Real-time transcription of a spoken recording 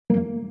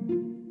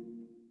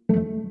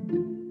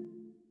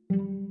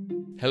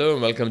Hello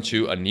and welcome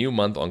to a new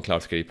month on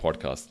Cloud Security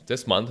Podcast.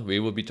 This month, we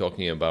will be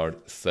talking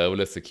about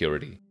serverless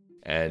security.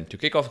 And to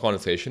kick off the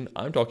conversation,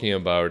 I'm talking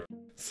about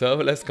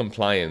serverless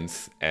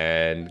compliance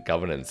and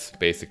governance,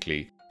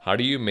 basically. How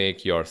do you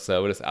make your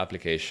serverless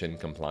application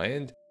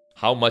compliant?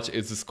 How much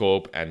is the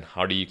scope and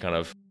how do you kind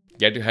of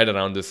get your head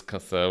around this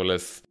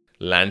serverless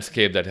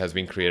landscape that has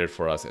been created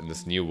for us in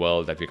this new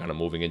world that we're kind of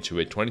moving into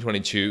it?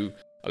 2022,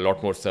 a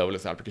lot more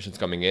serverless applications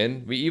coming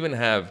in. We even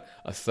have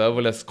a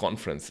serverless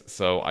conference.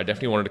 So I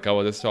definitely wanted to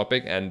cover this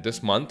topic. And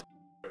this month,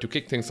 to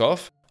kick things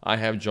off, I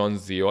have John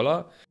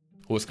Ziola,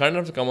 who was kind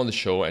enough to come on the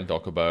show and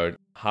talk about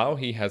how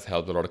he has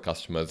helped a lot of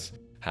customers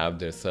have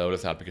their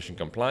serverless application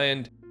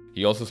compliant.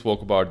 He also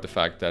spoke about the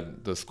fact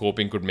that the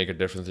scoping could make a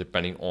difference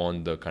depending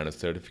on the kind of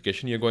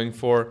certification you're going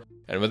for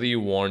and whether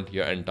you want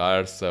your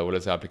entire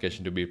serverless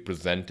application to be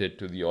presented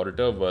to the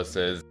auditor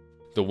versus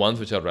the ones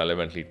which are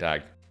relevantly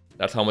tagged.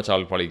 That's how much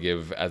I'll probably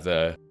give as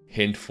a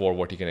hint for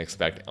what you can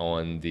expect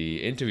on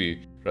the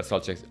interview. Rest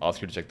I'll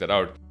ask you to check that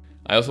out.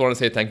 I also want to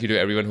say thank you to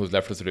everyone who's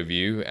left us a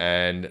review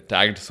and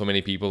tagged so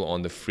many people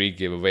on the free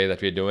giveaway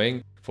that we're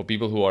doing. For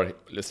people who are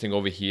listening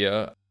over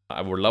here,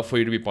 I would love for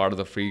you to be part of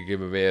the free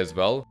giveaway as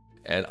well.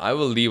 And I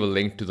will leave a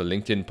link to the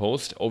LinkedIn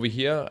post over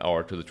here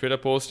or to the Twitter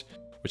post,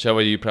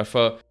 whichever you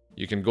prefer.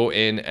 You can go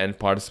in and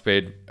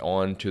participate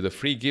on to the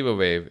free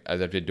giveaway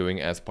that we're doing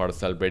as part of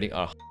celebrating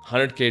our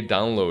 100K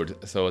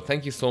download. So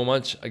thank you so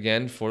much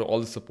again for all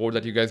the support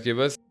that you guys give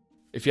us.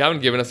 If you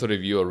haven't given us a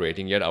review or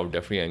rating yet, I would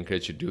definitely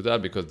encourage you to do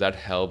that because that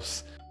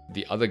helps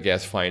the other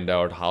guests find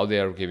out how they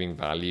are giving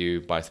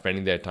value by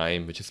spending their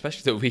time, which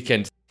especially the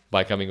weekends,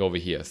 by coming over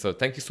here. So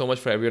thank you so much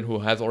for everyone who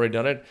has already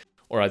done it.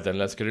 All right, then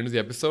let's get into the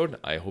episode.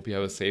 I hope you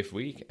have a safe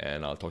week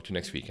and I'll talk to you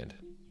next weekend.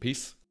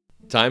 Peace.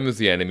 Time is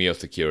the enemy of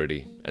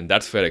security, and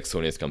that's where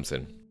Exonius comes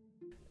in.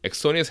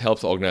 Exonius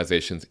helps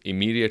organizations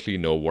immediately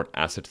know what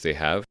assets they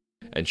have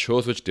and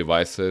shows which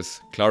devices,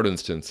 cloud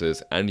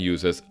instances, and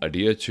users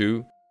adhere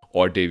to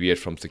or deviate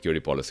from security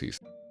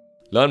policies.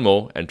 Learn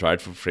more and try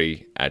it for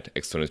free at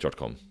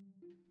exonius.com.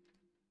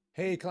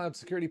 Hey, Cloud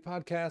Security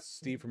Podcast,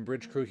 Steve from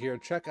Bridge Crew here.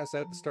 Check us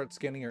out to start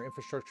scanning your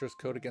infrastructure's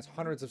code against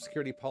hundreds of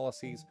security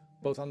policies,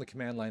 both on the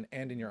command line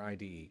and in your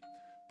IDE.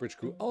 Bridge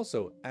Crew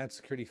also adds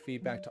security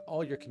feedback to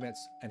all your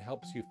commits and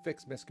helps you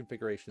fix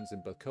misconfigurations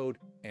in both code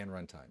and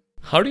runtime.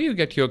 How do you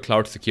get your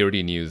cloud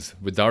security news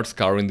without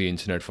scouring the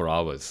internet for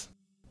hours?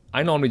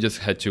 I normally just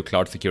head to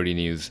Cloud Security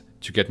News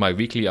to get my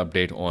weekly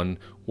update on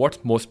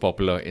what's most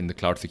popular in the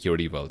cloud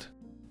security world.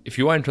 If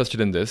you are interested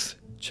in this,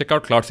 check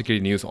out Cloud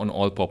Security News on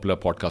all popular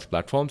podcast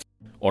platforms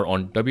or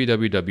on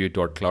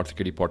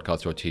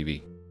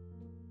www.cloudsecuritypodcast.tv.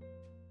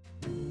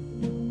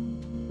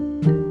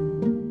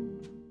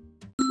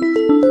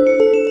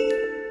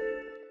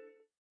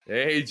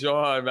 Hey,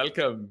 John,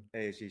 welcome.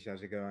 Hey, Ashish,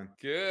 how's it going?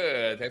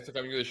 Good. Thanks for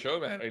coming to the show,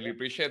 man. I really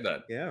appreciate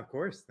that. Yeah, of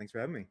course. Thanks for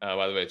having me.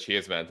 By the way,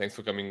 cheers, man. Thanks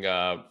for coming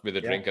with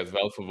a drink as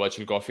well for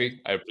virtual coffee.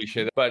 I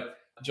appreciate it. But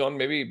John,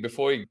 maybe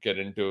before we get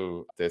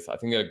into this, I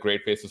think a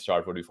great place to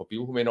start would be for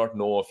people who may not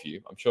know of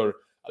you. I'm sure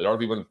a lot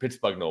of people in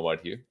Pittsburgh know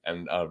about you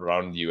and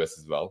around the US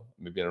as well,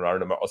 maybe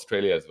around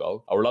Australia as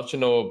well. I would love to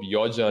know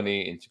your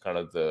journey into kind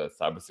of the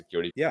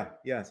cybersecurity. Yeah,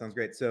 sounds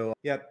great. So,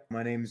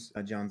 my name's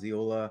John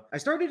Ziola. I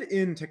started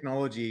in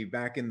technology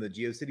back in the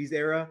GeoCities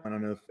era. I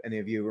don't know if any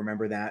of you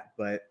remember that,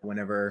 but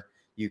whenever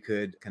you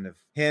could kind of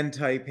hand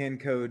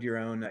code your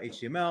own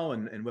HTML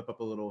and whip up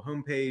a little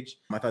homepage.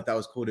 I thought that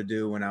was cool to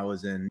do when I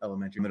was in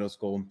elementary, middle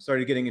school.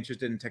 Started getting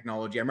interested in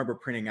technology. I remember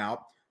printing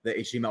out the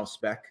HTML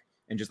spec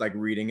and just like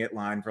reading it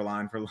line for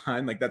line for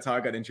line. Like that's how I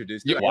got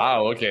introduced to it.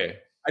 Wow, okay.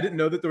 I didn't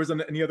know that there was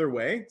any other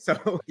way.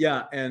 So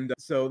yeah. And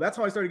so that's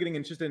how I started getting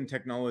interested in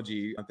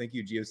technology. Thank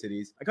you,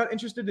 GeoCities. I got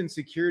interested in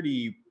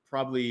security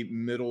probably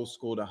middle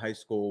school to high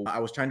school. I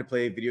was trying to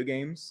play video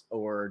games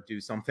or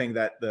do something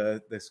that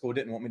the school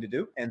didn't want me to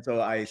do. And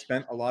so I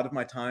spent a lot of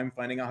my time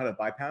finding out how to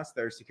bypass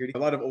their security. A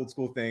lot of old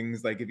school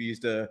things, like if you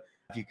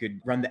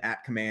could run the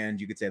 @ command,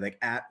 you could say like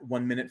 @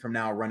 1 minute from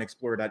now, run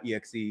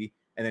explorer.exe.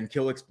 And then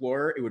kill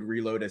Explorer, it would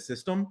reload a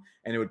system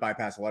and it would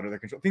bypass a lot of their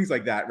control, things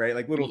like that, right?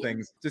 Like little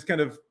things. Just kind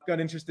of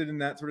got interested in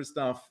that sort of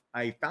stuff.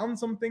 I found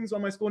some things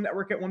on my school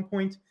network at one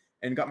point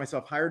and got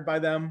myself hired by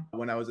them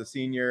when I was a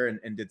senior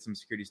and did some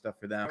security stuff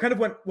for them. Kind of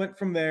went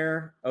from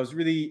there. I was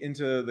really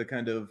into the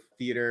kind of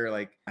theater,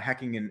 like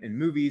hacking in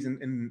movies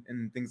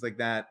and things like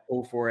that.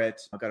 Go for it.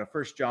 I got a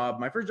first job.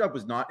 My first job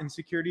was not in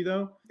security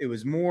though. It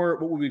was more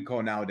what we would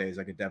call nowadays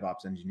like a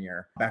DevOps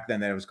engineer. Back then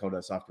that was called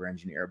a software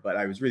engineer, but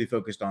I was really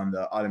focused on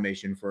the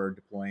automation for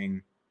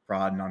deploying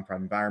fraud,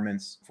 non-fraud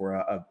environments for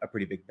a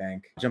pretty big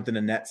bank. Jumped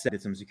into NetSec,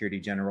 did some security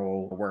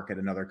general work at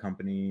another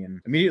company. And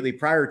immediately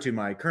prior to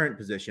my current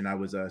position, I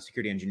was a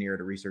security engineer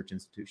at a research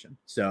institution.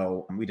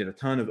 So we did a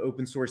ton of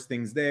open source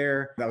things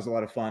there. That was a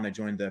lot of fun. I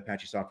joined the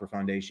Apache Software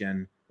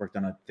Foundation, worked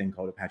on a thing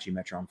called Apache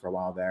Metron for a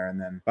while there.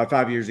 And then about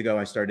 5 years ago,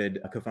 I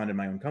co-founded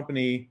my own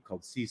company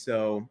called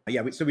CISO.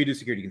 So we do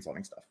security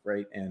consulting stuff,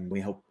 right? And we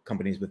help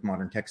companies with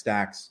modern tech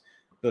stacks,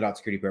 build out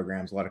security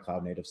programs, a lot of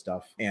cloud native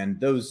stuff. And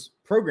those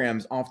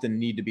programs often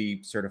need to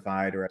be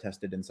certified or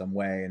tested in some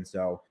way. And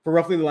so for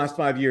roughly the last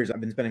 5 years, I've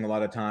been spending a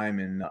lot of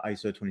time in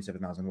ISO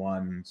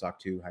 27001, SOC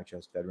 2,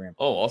 HITRUST, FedRAMP.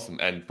 Oh, awesome.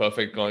 And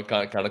perfect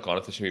kind of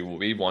conversation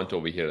we want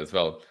over here as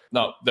well.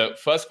 Now, the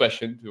first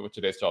question to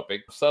today's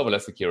topic,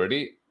 serverless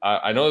security.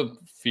 I know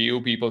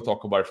few people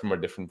talk about it from a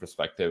different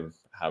perspective,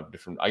 have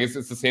different, I guess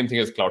it's the same thing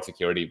as cloud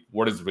security.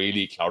 What is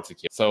really cloud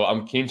security? So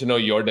I'm keen to know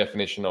your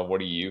definition of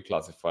what do you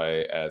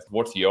classify as,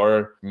 what's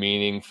your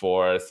meaning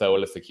for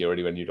serverless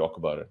security when you talk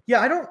about it? Yeah,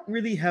 I don't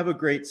really have a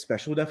great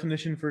special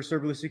definition for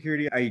serverless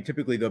security. I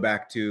typically go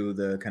back to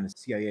the kind of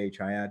CIA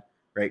triad,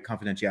 right?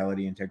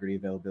 Confidentiality, integrity,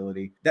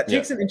 availability. That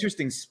takes an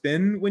interesting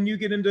spin when you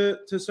get into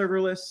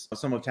serverless.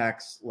 Some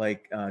attacks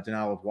like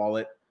denial of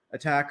wallet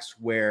attacks,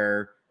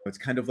 where it's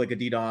kind of like a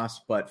DDoS,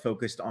 but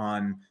focused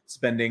on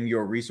spending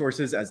your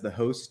resources as the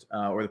host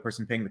or the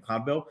person paying the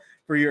cloud bill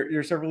for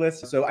your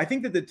serverless. So I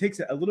think that takes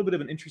a little bit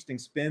of an interesting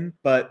spin,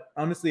 but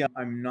honestly,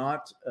 I'm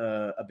not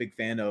a big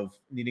fan of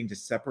needing to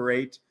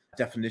separate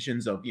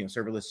definitions of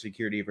serverless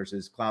security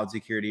versus cloud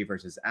security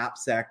versus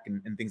AppSec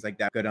and things like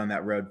that. Go down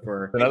that road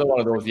for another one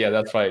of those. Yeah,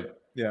 that's right.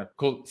 Yeah.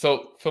 Cool.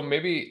 So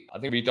maybe I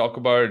think we talk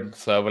about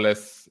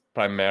serverless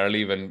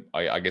primarily when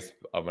I guess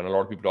when a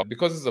lot of people talk,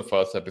 because it's the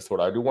first episode,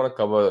 I do want to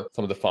cover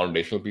some of the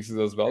foundational pieces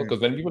as well. Because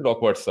when people talk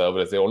about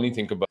serverless, they only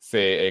think about,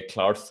 say, a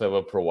cloud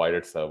server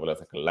provided serverless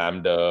like a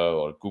Lambda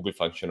or Google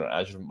Function or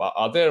Azure.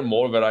 Are there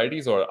more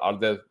varieties, or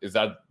is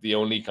that the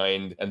only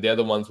kind? And they're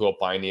the ones who are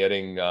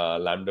pioneering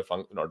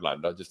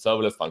just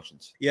serverless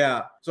functions.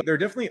 Yeah. So there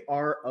definitely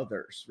are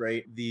others,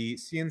 right? The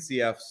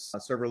CNCF's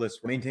serverless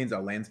maintains a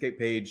landscape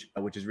page,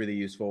 which is really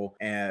useful,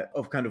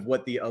 of kind of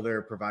what the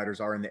other providers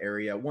are in the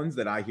area. Ones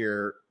that I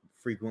hear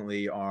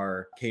frequently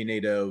are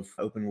Knative,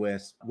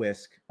 OpenWhisk,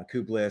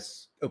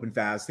 Kubeless,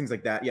 OpenFAS, things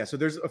like that. Yeah, so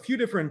there's a few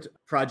different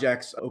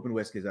projects.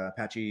 OpenWhisk is an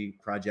Apache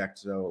project,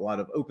 so a lot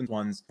of open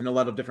ones and a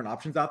lot of different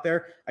options out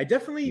there. I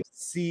definitely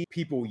see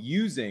people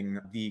using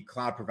the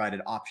cloud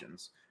provided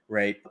options,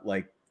 right?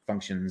 Like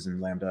functions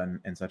and Lambda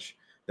and such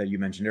that you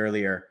mentioned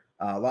earlier,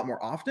 a lot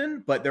more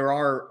often, but there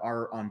are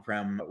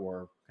on-prem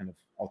or kind of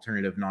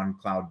alternative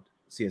non-cloud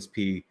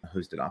CSP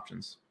hosted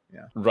options.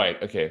 Yeah.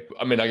 Right. Okay.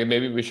 I mean,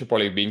 maybe we should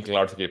probably, being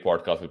Cloud Security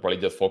Podcast, we'll probably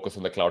just focus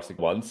on the cloud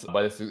security ones.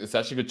 But it's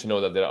actually good to know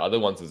that there are other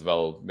ones as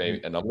well.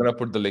 Maybe, and I'm going to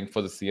put the link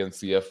for the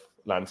CNCF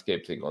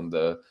landscape thing on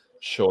the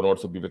show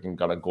notes so people can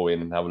kind of go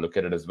in and have a look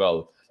at it as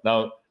well.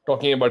 Now,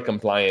 talking about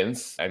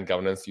compliance and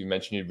governance, you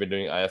mentioned you've been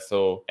doing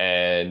ISO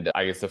and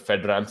I guess the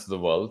FedRAMPs of the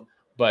world.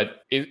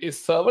 But is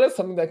serverless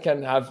something that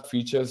can have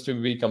features to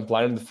be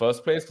compliant in the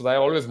first place? Because I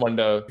always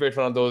wonder, create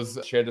one of those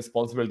shared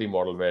responsibility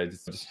model where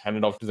it's just hand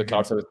it off to the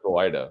cloud service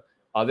provider.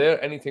 Are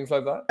there any things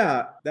like that?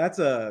 Yeah, that's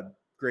a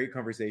great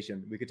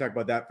conversation. We could talk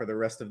about that for the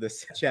rest of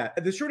this chat.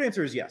 The short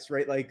answer is yes,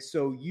 right? Like,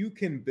 so you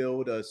can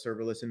build a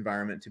serverless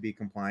environment to be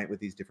compliant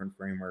with these different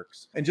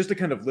frameworks. And just to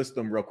kind of list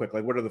them real quick,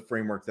 like what are the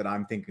frameworks that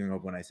I'm thinking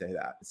of when I say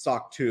that? It's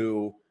SOC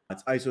 2,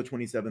 it's ISO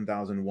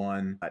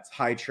 27001, it's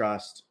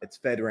HITRUST, it's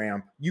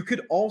FedRAMP. You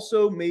could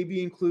also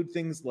maybe include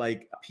things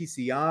like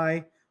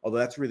PCI, although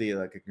that's really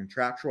like a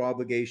contractual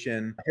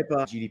obligation,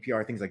 HIPAA,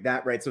 GDPR, things like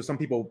that, right? So some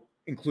people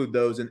include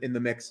those in the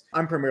mix.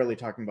 I'm primarily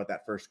talking about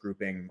that first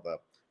grouping, the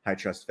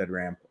HITRUST,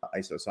 FedRAMP,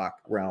 ISO SOC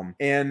realm.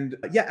 And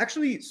yeah,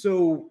 actually,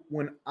 so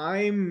when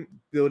I'm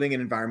building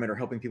an environment or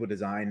helping people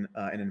design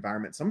an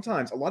environment,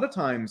 a lot of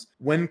times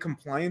when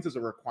compliance is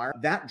a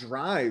requirement, that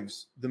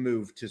drives the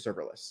move to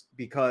serverless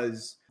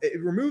because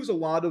it removes a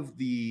lot of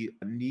the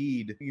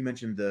need. You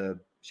mentioned the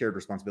shared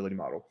responsibility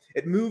model.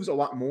 It moves a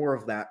lot more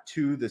of that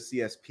to the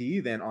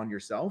CSP than on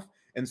yourself.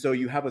 And so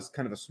you have a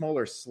kind of a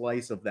smaller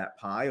slice of that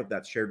pie, of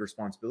that shared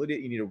responsibility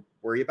that you need to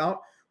worry about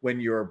when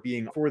you're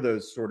being for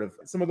those sort of,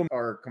 some of them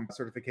are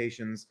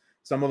certifications,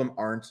 some of them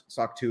aren't.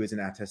 SOC 2 is an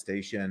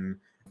attestation.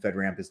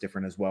 FedRAMP is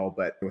different as well.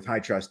 But with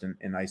HITRUST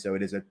and ISO,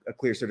 it is a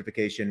clear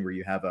certification where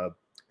you have a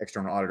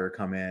external auditor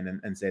come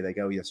in and say, like,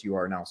 oh, yes, you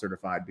are now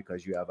certified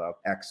because you have a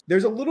X.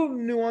 There's a little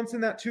nuance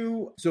in that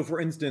too. So for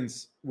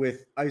instance,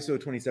 with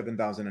ISO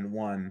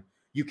 27001,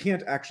 you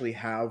can't actually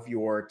have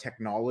your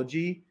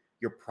technology,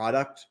 your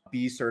product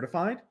be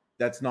certified.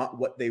 That's not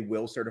what they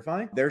will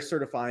certify. They're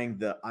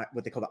certifying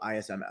what they call the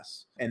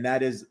ISMS. And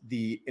that is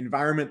the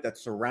environment that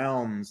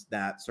surrounds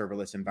that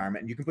serverless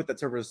environment. And you can put that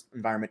serverless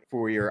environment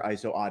for your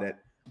ISO audit,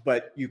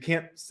 but you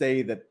can't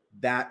say that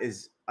that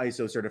is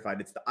ISO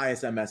certified. It's the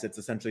ISMS. It's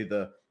essentially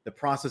the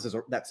processes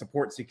that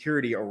support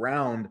security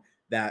around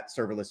that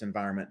serverless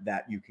environment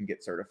that you can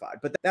get certified.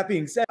 But that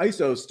being said,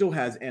 ISO still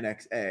has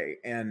NXA.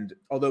 And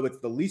although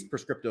it's the least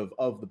prescriptive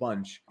of the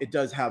bunch, it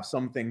does have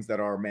some things that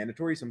are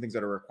mandatory, some things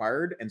that are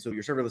required. And so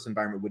your serverless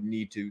environment would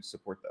need to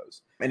support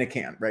those. And it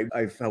can, right?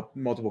 I've helped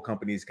multiple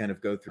companies kind of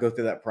go through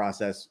that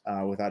process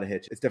without a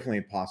hitch. It's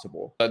definitely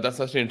possible. That's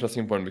such an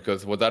interesting point,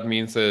 because what that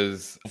means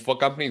is for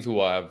companies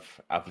who have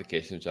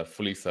applications which are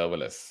fully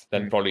serverless,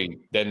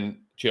 then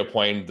to your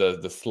point,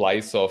 the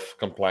slice of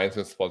compliance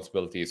and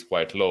responsibility is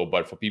quite low.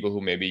 But for people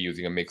who may be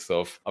using a mix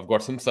of, I've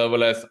got some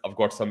serverless, I've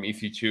got some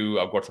EC2,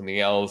 I've got something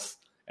else,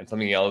 and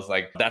something else,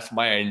 like that's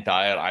my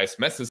entire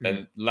ISMS system.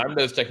 And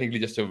Lambda is technically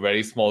just a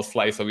very small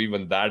slice of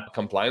even that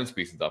compliance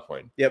piece at that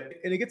point. Yep.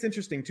 And it gets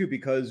interesting too,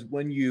 because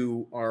when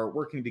you are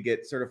working to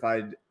get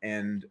certified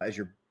and as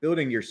you're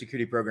building your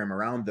security program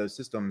around those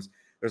systems,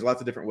 there's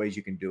lots of different ways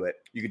you can do it.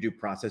 You could do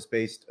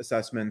process-based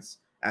assessments,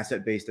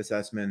 asset-based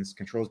assessments,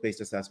 controls-based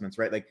assessments,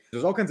 right? Like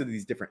there's all kinds of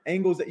these different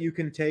angles that you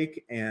can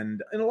take.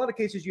 And in a lot of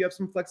cases, you have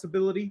some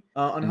flexibility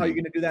on how you're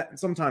going to do that. And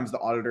sometimes the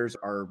auditors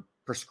are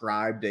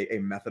prescribed a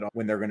method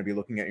when they're going to be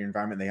looking at your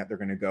environment. They're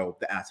going to go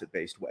the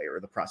asset-based way or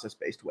the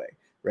process-based way,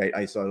 right?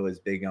 ISO is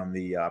big on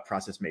the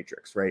process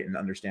matrix, right? And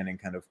understanding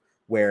kind of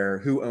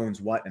who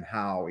owns what and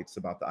how. It's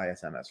about the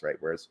ISMS, right?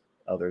 Whereas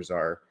others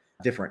are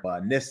different.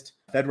 NIST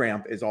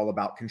FedRAMP is all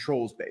about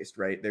controls based,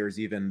 right? There's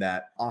even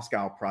that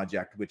OSCAL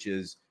project, which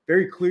is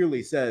very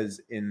clearly says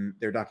in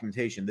their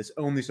documentation, this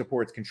only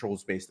supports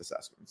controls based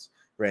assessments,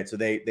 right? So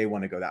they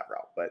want to go that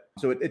route. But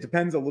so it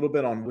depends a little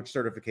bit on which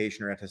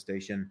certification or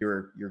attestation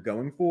you're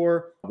going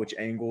for, which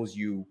angles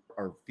you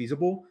are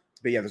feasible.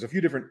 But yeah, there's a few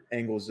different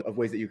angles of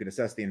ways that you can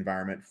assess the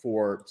environment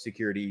for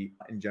security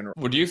in general.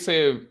 Would you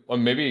say, or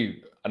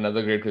maybe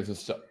another great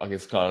place to, I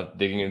guess, kind of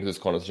digging into this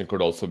conversation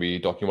could also be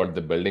talking about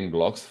the building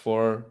blocks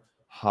for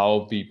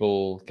how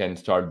people can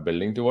start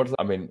building towards.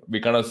 I mean, we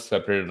kind of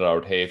separated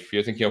out, hey, if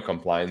you're thinking of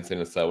compliance in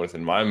a serverless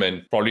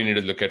environment, probably need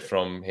to look at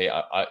from, hey,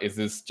 is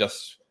this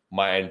just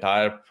my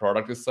entire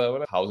product is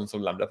serverless, thousands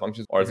of Lambda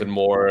functions, or is it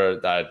more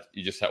that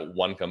you just have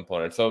one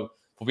component? So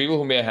for people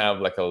who may have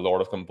like a lot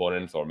of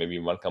components or maybe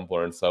one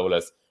component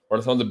serverless, what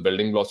are some of the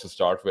building blocks to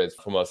start with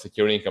from a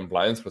security and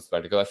compliance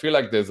perspective? Because I feel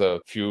like there's a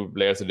few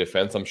layers of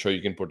defense I'm sure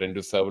you can put into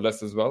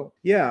serverless as well.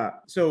 Yeah.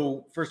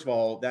 So first of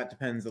all, that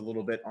depends a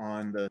little bit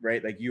on the,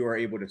 right? Like you are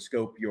able to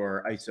scope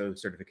your ISO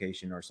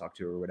certification or SOC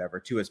 2 or whatever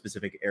to a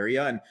specific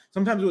area. And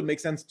sometimes it would make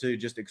sense to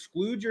just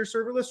exclude your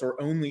serverless or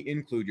only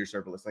include your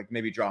serverless, like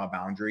maybe draw a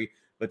boundary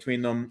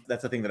between them.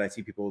 That's the thing that I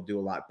see people do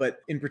a lot. But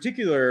in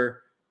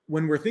particular,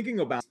 when we're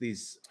thinking about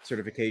these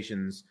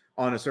certifications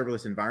on a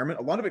serverless environment,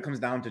 a lot of it comes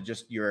down to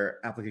just your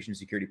application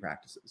security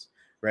practices,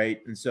 right?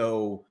 And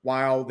so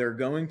while they're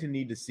going to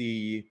need to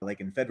see, like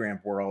in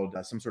FedRAMP world,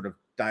 some sort of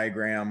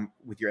diagram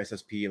with your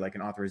SSP, like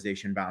an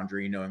authorization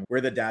boundary, knowing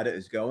where the data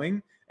is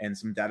going and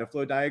some data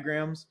flow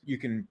diagrams, you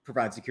can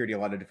provide security a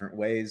lot of different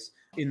ways.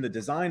 In the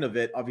design of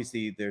it,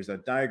 obviously there's a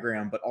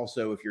diagram, but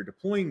also if you're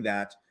deploying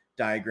that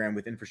diagram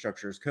with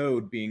infrastructure as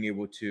code, being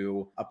able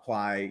to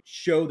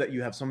show that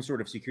you have some sort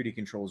of security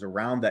controls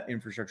around that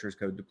infrastructure as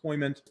code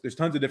deployment. There's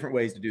tons of different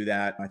ways to do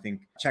that. I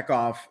think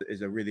Checkov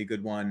is a really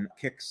good one.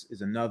 Kix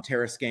is another.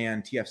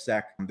 Terrascan,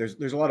 TFSec.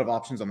 There's a lot of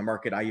options on the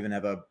market. I even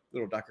have a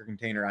little Docker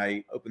container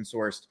I open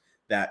sourced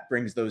that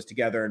brings those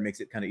together and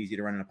makes it kind of easy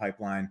to run in a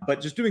pipeline.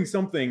 But just doing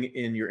something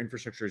in your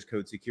infrastructure as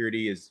code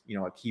security is,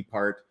 a key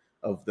part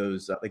of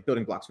those like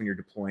building blocks when you're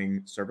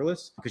deploying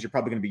serverless, because you're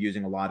probably going to be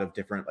using a lot of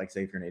different, like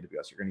say if you're in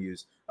AWS, you're going to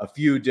use a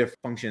few different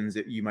functions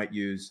that you might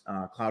use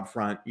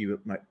CloudFront. You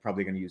might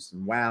probably going to use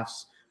some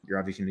WAFs. You're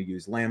obviously going to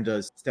use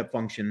Lambdas, step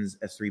functions,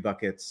 S3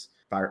 buckets,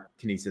 Fire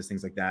Kinesis,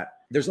 things like that.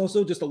 There's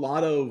also just a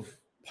lot of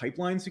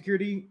pipeline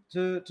security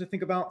to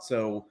think about.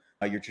 So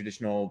your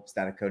traditional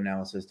static code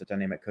analysis to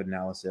dynamic code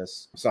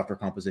analysis, software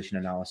composition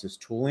analysis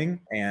tooling,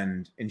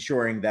 and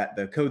ensuring that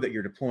the code that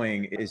you're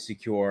deploying is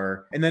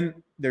secure. And then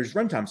there's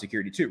runtime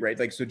security too, right?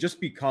 Like, so just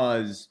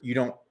because you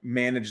don't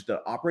manage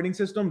the operating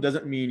system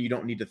doesn't mean you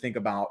don't need to think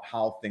about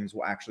how things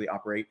will actually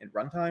operate in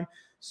runtime.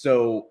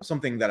 So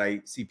something that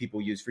I see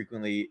people use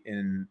frequently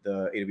in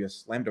the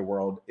AWS Lambda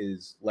world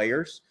is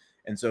layers.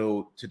 And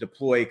so to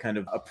deploy kind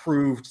of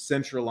approved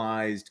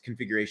centralized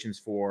configurations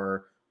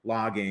for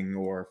logging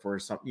or for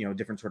some,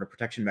 different sort of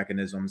protection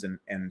mechanisms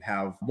and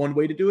have one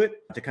way to do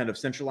it, to kind of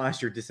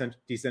centralize your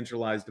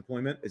decentralized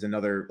deployment is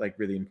another like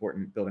really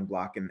important building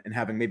block, and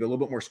having maybe a little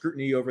bit more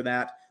scrutiny over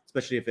that,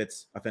 especially if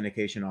it's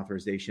authentication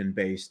authorization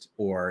based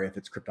or if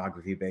it's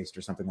cryptography based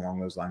or something along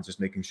those lines,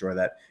 just making sure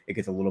that it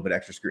gets a little bit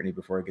extra scrutiny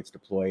before it gets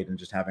deployed, and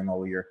just having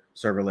all of your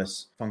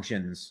serverless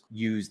functions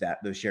use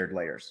those shared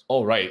layers.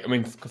 Oh, right. I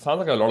mean, it sounds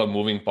like a lot of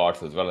moving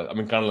parts as well. I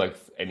mean, kind of like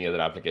any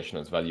other application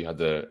as well. You have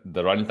the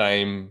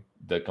runtime,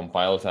 the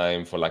compile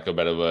time, for lack of a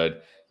better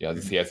word, you have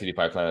the CI/CD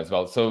pipeline as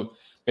well. So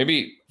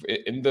maybe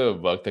in the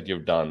work that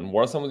you've done,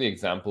 what are some of the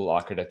example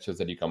architectures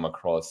that you come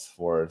across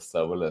for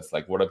serverless?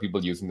 Like, what are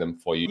people using them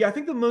for? Yeah, I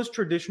think the most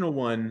traditional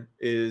one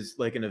is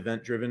like an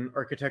event-driven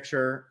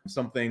architecture,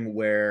 something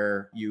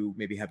where you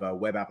maybe have a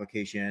web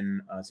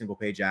application, a single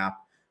page app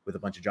with a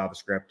bunch of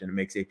JavaScript, and it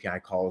makes API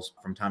calls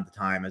from time to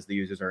time as the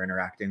users are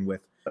interacting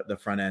with the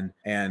front end,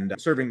 and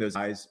serving those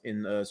eyes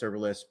in the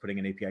serverless, putting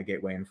an API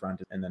gateway in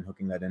front, and then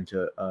hooking that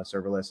into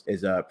serverless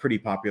is a pretty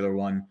popular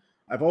one.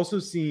 I've also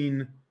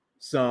seen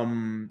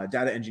some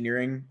data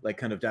engineering, like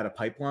kind of data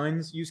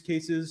pipelines use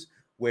cases,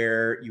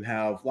 where you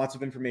have lots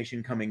of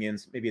information coming in.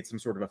 Maybe it's some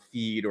sort of a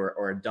feed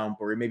or a dump,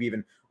 or maybe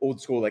even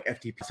old school like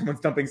FTP.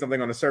 Someone's dumping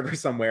something on a server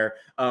somewhere,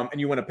 and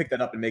you want to pick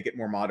that up and make it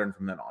more modern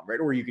from then on, right?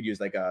 Or you could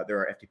use like there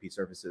are FTP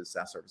services,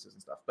 SaaS services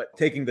and stuff. But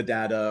taking the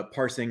data,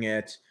 parsing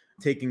it,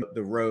 taking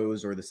the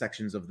rows or the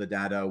sections of the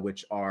data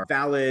which are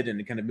valid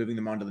and kind of moving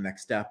them on to the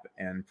next step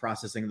and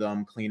processing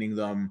them, cleaning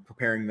them,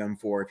 preparing them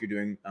for, if you're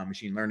doing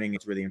machine learning,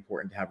 it's really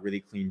important to have really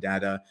clean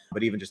data.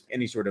 But even just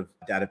any sort of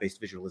data-based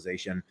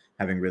visualization,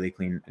 having really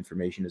clean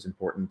information is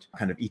important.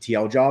 Kind of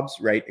ETL jobs,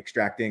 right?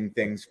 Extracting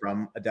things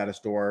from a data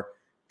store,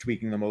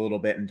 tweaking them a little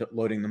bit and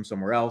loading them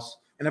somewhere else.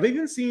 And I've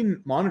even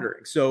seen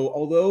monitoring. So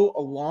although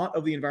a lot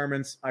of the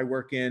environments I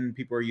work in,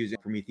 people are using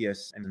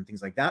Prometheus and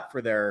things like that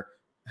for their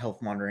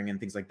health monitoring and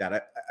things like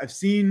that, I've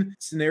seen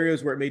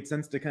scenarios where it made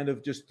sense to kind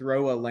of just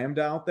throw a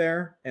Lambda out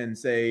there and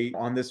say,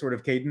 on this sort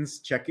of cadence,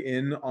 check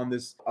in on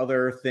this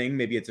other thing.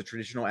 Maybe it's a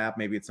traditional app,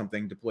 maybe it's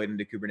something deployed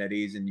into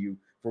Kubernetes, and you,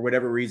 for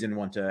whatever reason,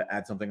 want to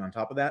add something on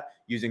top of that,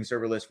 using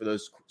serverless for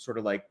those sort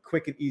of like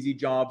quick and easy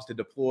jobs to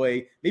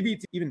deploy. Maybe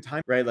it's even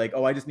time, right? Like,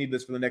 oh, I just need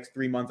this for the next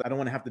 3 months. I don't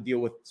want to have to deal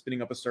with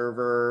spinning up a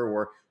server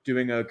or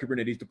doing a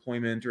Kubernetes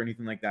deployment or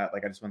anything like that.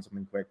 Like, I just want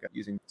something quick.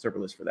 Using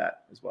serverless for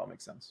that as well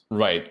makes sense.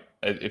 Right.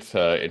 It's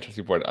an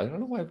interesting point. I don't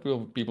know why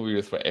people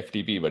use for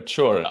FTP, but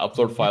sure,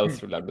 upload files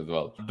to Lambda as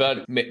well.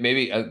 But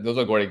maybe those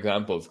are great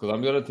examples, because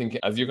I'm going to think,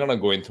 as you're kind of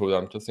going through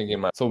them, I'm just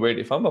thinking, so wait,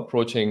 if I'm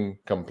approaching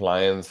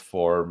compliance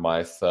for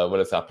my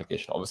serverless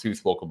application, obviously we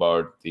spoke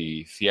about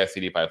the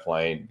CI/CD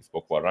pipeline, we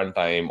spoke about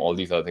runtime, all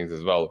these other things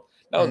as well.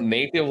 Now,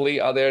 natively,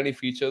 are there any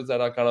features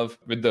that are kind of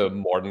with the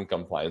modern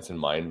compliance in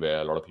mind,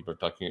 where a lot of people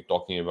are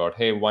talking about,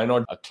 hey, why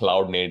not a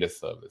cloud native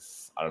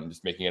service? I'm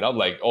just making it up,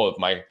 like, oh,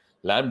 my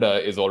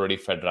Lambda is already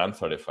FedRAMP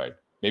certified.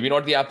 Maybe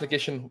not the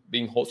application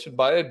being hosted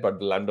by it, but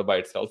the Lambda by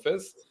itself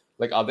is.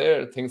 Like, are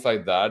there things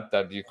like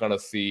that you kind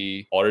of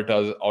see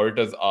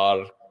auditors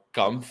are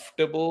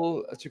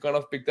comfortable that you kind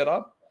of pick that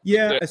up?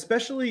 Yeah,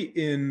 especially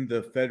in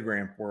the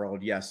FedRAMP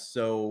world, yes.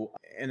 So,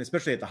 and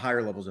especially at the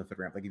higher levels of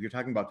FedRAMP, like if you're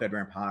talking about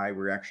FedRAMP High,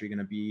 we're actually going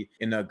to be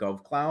in a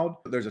Gov Cloud.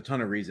 There's a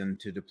ton of reason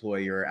to deploy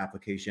your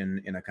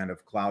application in a kind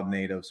of cloud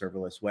native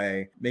serverless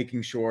way,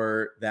 making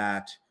sure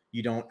that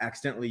you don't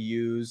accidentally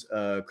use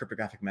a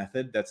cryptographic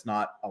method that's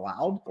not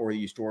allowed, or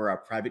you store a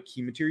private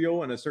key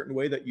material in a certain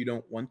way that you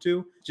don't want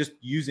to. Just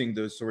using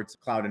those sorts of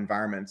cloud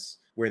environments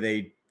where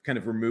they kind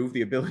of remove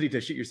the ability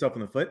to shoot yourself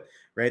in the foot,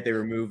 right? They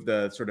remove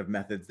the sort of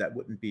methods that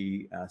wouldn't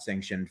be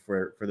sanctioned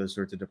for those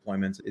sorts of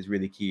deployments is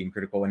really key and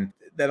critical. And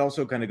that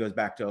also kind of goes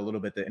back to a little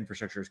bit the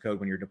infrastructure as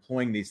code when you're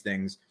deploying these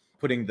things,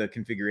 putting the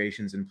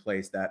configurations in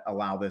place that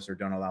allow this or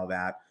don't allow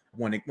that.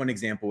 One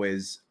example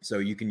is, so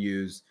you can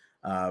use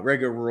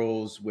Rego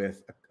rules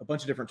with a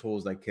bunch of different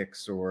tools like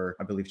Kix, or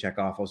I believe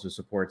Checkoff also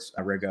supports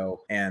Rego.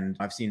 And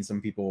I've seen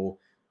some people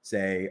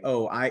say,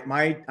 oh, I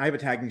have a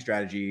tagging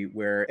strategy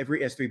where every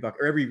S3 bucket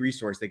or every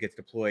resource that gets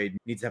deployed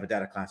needs to have a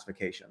data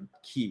classification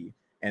key.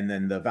 And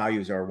then the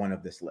values are one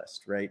of this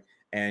list, right?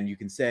 And you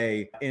can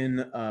say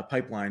in a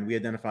pipeline, we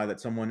identify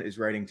that someone is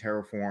writing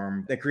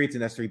Terraform that creates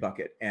an S3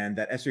 bucket, and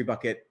that S3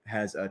 bucket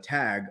has a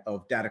tag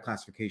of data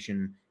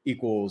classification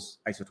equals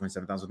ISO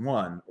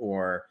 27001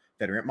 or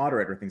FedRAMP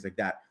moderate or things like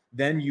that.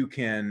 Then you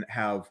can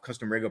have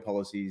custom Rego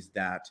policies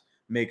that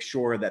make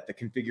sure that the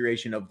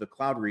configuration of the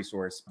cloud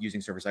resource using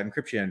server-side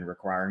encryption,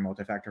 requiring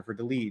multi-factor for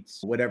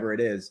deletes, whatever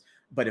it is.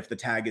 But if the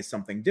tag is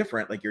something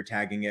different, like you're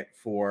tagging it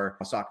for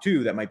a SOC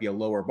 2, that might be a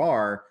lower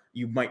bar,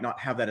 you might not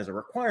have that as a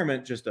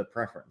requirement, just a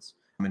preference.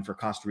 And for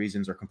cost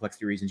reasons or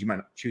complexity reasons, you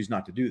might choose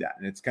not to do that.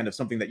 And it's kind of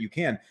something that you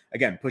can,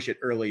 again, push it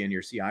early in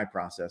your CI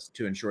process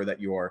to ensure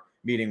that you're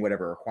meeting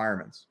whatever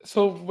requirements.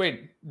 So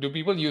wait, do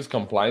people use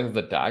compliance as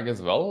the tag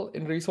as well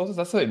in resources?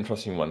 That's an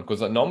interesting one, because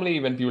normally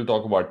when people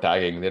talk about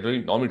tagging, they're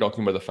really normally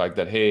talking about the fact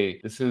that, hey,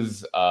 this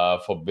is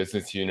for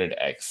business unit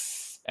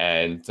X.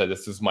 And so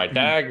this is my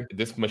tag.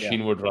 This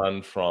machine would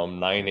run from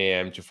 9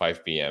 a.m. to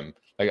 5 p.m.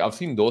 Like, I've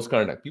seen those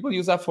kind of people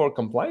use that for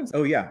compliance.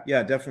 Oh, yeah,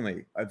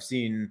 definitely. I've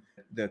seen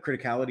the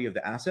criticality of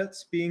the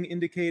assets being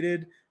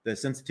indicated, the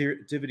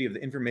sensitivity of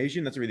the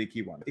information. That's a really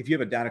key one. If you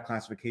have a data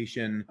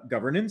classification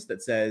governance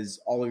that says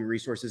all of your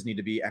resources need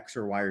to be X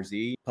or Y or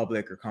Z,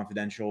 public or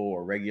confidential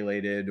or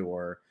regulated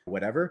or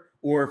whatever,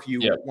 or if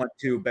you want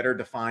to better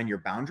define your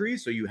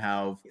boundaries. So you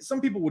have, some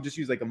people will just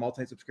use like a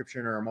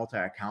multi-subscription or a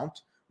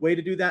multi-account way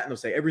to do that. And they'll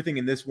say everything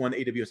in this one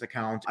AWS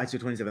account, ISO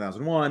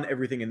 27001,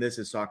 everything in this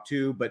is SOC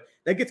 2. But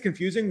that gets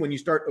confusing when you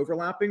start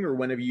overlapping, or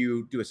whenever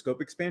you do a scope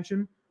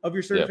expansion of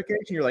your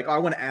certification. You're like, oh, I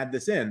want to add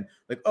this in.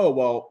 Like, oh,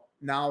 well,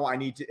 now I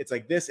need to, it's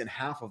like this in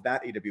half of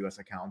that AWS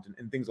account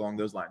and things along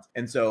those lines.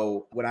 And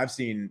so what I've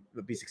seen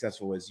be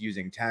successful is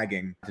using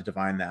tagging to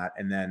define that.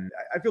 And then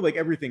I feel like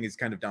everything is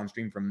kind of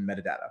downstream from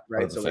metadata,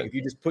 right? 100%. So like if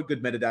you just put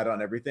good metadata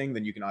on everything,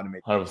 then you can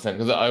automate. 100%.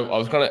 Because I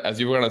was kind of, as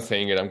you were kind of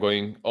saying it, I'm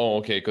going, oh,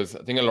 okay. Because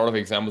I think a lot of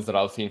examples that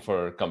I've seen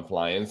for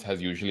compliance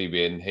has usually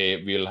been,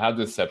 hey, we'll have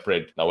this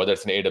separate, now whether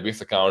it's an AWS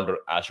account or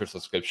Azure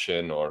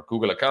subscription or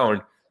Google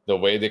account, the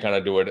way they kind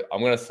of do it, I'm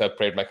going to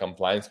separate my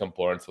compliance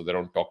components so they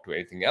don't talk to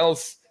anything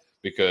else,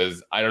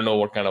 because I don't know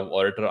what kind of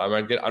auditor I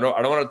might get. I don't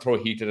want to throw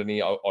heat at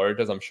any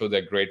auditors. I'm sure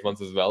they're great ones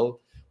as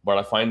well. But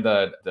I find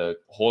that the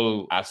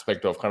whole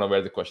aspect of kind of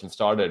where the question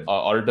started,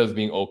 auditors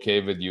being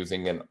okay with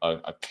using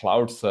a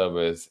cloud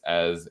service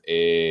as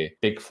a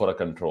pick for a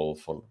control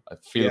for, I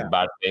feel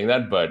bad saying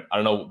that, but I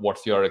don't know,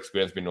 what's your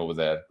experience been over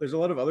there? There's a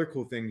lot of other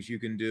cool things you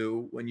can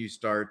do when you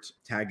start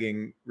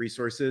tagging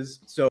resources.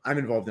 So I'm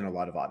involved in a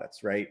lot of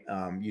audits, right?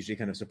 Usually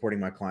kind of supporting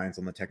my clients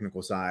on the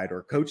technical side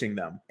or coaching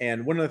them.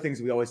 And one of the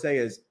things we always say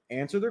is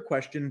answer their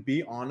question,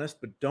 be honest,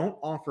 but don't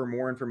offer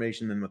more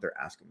information than what they're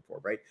asking for,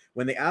 right?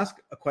 When they ask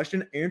a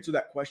question, answer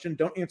that question.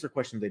 Don't answer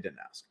questions they didn't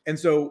ask. And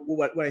so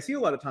what I see a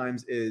lot of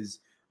times is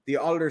the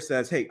auditor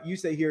says, hey, you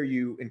say here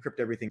you encrypt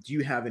everything. Do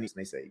you have any? And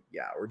they say,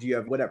 yeah. Or do you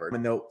have whatever?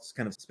 And they'll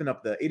kind of spin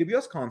up the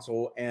AWS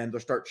console and they'll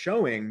start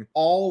showing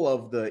all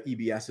of the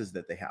EBSs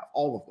that they have,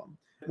 all of them.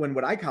 When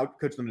what I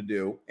coach them to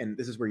do, and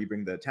this is where you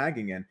bring the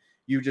tagging in,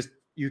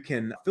 you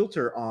can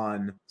filter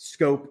on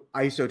scope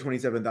ISO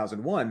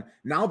 27001.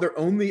 Now they're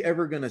only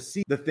ever going to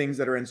see the things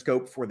that are in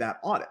scope for that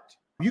audit.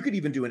 You could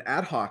even do an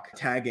ad hoc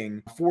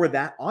tagging for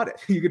that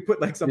audit. You could put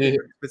like something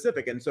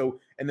specific. And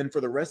then for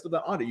the rest of the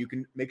audit, you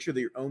can make sure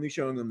that you're only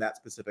showing them that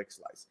specific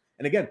slice.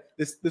 And again,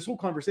 this whole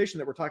conversation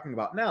that we're talking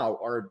about now,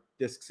 are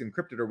disks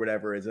encrypted or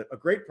whatever, is a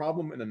great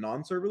problem in a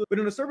non-serverless, but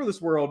in a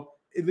serverless world,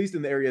 at least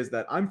in the areas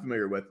that I'm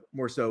familiar with,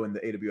 more so in the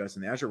AWS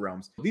and the Azure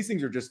realms, these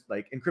things are just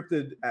like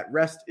encrypted at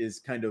rest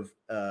is kind of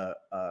a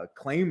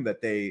claim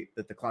that the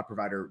cloud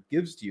provider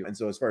gives to you. And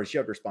so as far as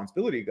shared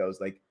responsibility goes,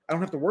 like I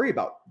don't have to worry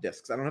about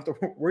disks. I don't have to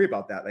worry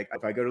about that. Like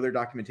if I go to their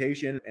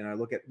documentation and I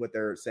look at what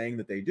they're saying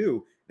that they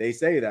do, they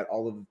say that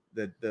all of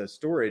the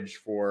storage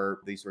for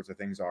these sorts of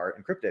things are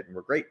encrypted, and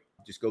we're great.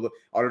 Just go look.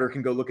 Auditor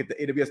can go look at the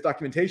AWS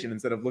documentation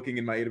instead of looking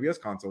in my AWS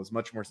console. It's a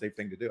much more safe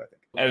thing to do, I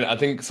think. And I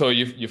think so.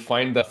 You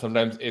find that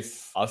sometimes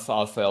it's us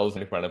ourselves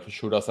trying to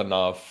shoot us in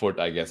our foot,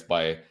 I guess,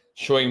 by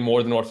showing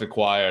more than what's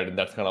required, and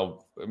that's kind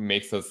of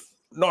makes us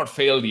not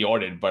fail the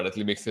audit, but at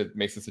least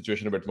makes the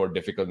situation a bit more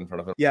difficult in front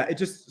of them. Yeah, it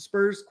just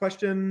spurs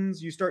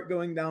questions. You start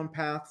going down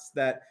paths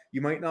that you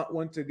might not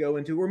want to go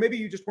into, or maybe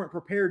you just weren't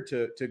prepared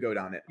to go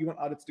down it. You want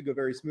audits to go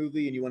very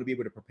smoothly, and you want to be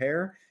able to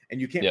prepare, and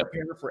you can't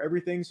prepare for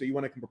everything, so you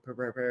want to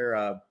prepare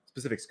a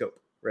specific scope,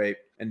 right?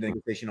 And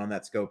negotiation on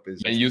that scope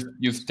is... And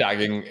use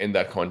tagging in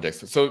that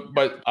context. So,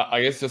 but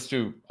I guess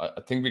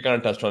I think we kind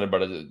of touched on it,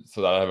 but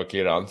so that I have a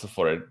clear answer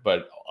for it.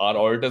 But are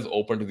auditors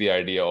open to the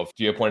idea of,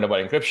 to your point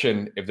about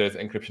encryption, if there's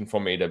encryption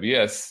from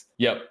AWS,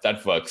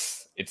 that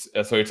works. It's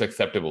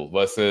acceptable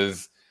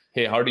versus,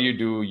 hey, how do you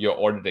do your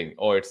auditing?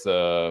 Oh, it's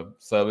a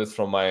service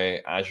from my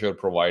Azure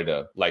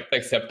provider. Like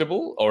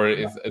acceptable, or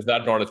is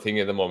that not a thing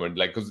at the moment?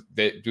 Like, because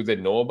do they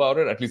know about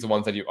it? At least the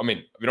ones that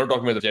we're not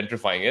talking about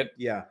gentrifying it.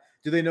 Yeah.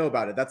 Do they know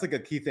about it? That's like a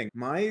key thing.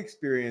 My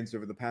experience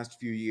over the past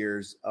few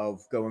years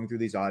of going through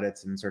these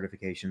audits and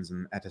certifications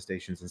and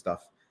attestations and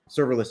stuff,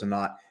 serverless or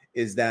not,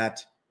 is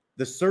that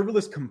the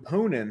serverless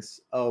components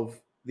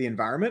of the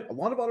environment, a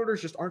lot of auditors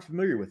just aren't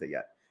familiar with it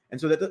yet. And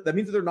so that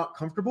means that they're not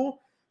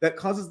comfortable. That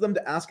causes them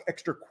to ask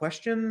extra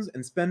questions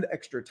and spend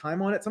extra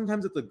time on it.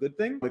 Sometimes it's a good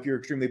thing. If you're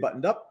extremely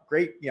buttoned up,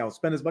 great,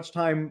 spend as much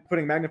time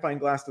putting magnifying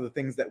glass to the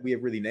things that we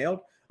have really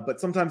nailed. But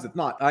sometimes it's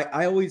not.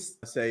 I always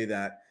say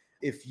that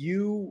if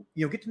you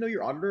get to know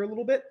your auditor a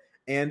little bit,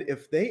 and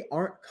if they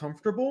aren't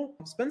comfortable,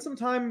 spend some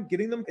time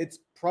getting them. It's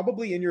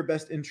probably in your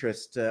best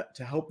interest to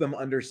help them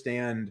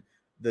understand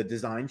the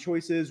design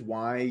choices,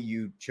 why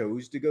you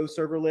chose to go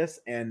serverless,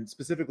 and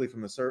specifically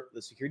from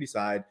the security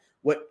side,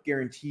 what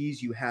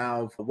guarantees you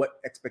have, what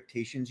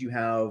expectations you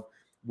have,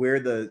 where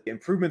the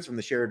improvements from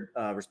the shared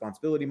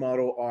responsibility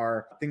model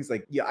are. Things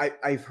like,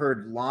 I've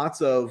heard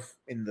lots of,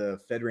 in the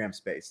FedRAMP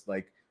space,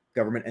 like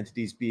government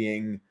entities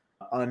being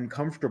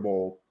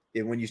uncomfortable.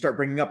 When you start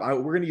bringing up,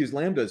 we're going to use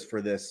lambdas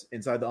for this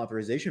inside the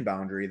authorization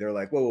boundary, they're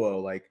like, whoa,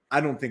 like,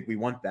 I don't think we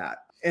want that.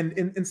 And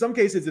in some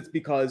cases, it's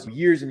because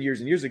years and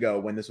years and years ago,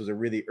 when this was a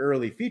really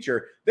early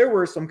feature, there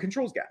were some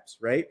controls gaps,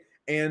 right?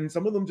 And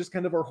some of them just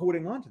kind of are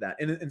holding on to that.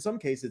 And in some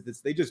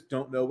cases, they just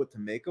don't know what to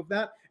make of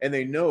that. And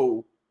they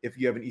know if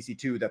you have an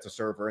EC2, that's a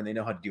server, and they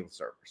know how to deal with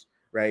servers,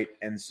 right?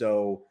 And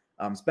so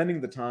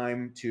spending the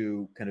time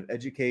to kind of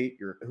educate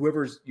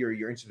whoever's your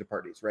interested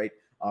parties, right?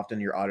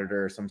 Often your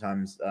auditor,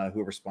 sometimes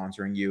whoever's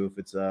sponsoring you, if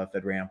it's a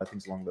FedRAMP,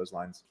 things along those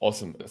lines.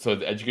 Awesome. So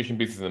the education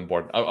piece is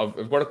important.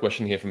 I've got a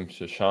question here from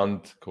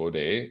Shashant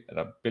Kode, and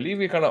I believe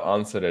we kind of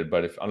answered it,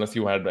 but unless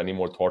you had any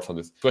more thoughts on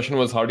this. The question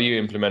was, how do you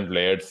implement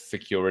layered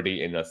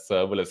security in a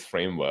serverless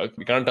framework?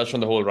 We kind of touched on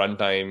the whole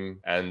runtime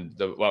and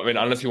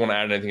unless you want to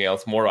add anything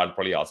else more, I'd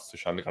probably ask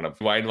Shashant to kind of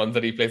provide ones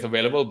that he plays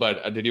available,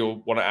 but did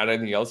you want to add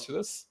anything else to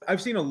this?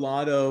 I've seen a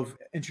lot of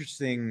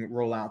interesting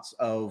rollouts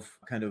of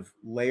kind of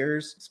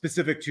layers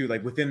specific to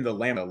like within the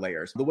Lambda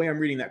layers. The way I'm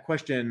reading that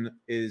question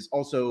is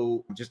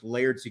also just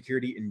layered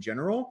security in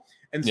general.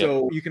 And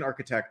so you can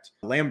architect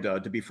Lambda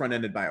to be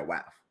front-ended by a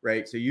WAF,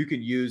 right? So you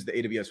can use the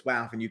AWS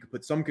WAF and you can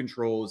put some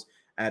controls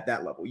at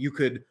that level. You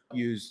could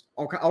use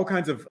all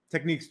kinds of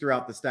techniques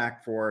throughout the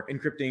stack for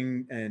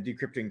encrypting and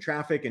decrypting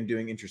traffic and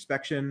doing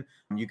introspection.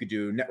 You could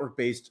do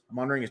network-based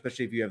monitoring,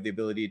 especially if you have the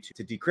ability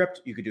to decrypt.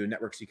 You could do a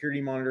network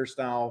security monitor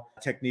style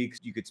techniques.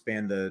 You could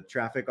span the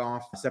traffic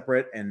off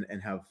separate and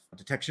have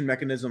detection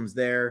mechanisms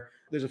there.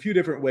 There's a few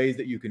different ways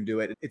that you can do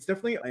it. It's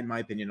definitely, in my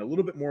opinion, a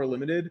little bit more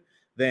limited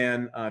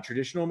than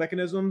traditional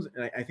mechanisms.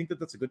 And I think that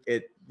that's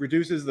it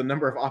reduces the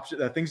number of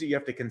options, things that you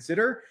have to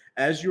consider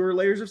as your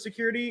layers of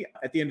security.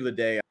 At the end of the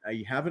day,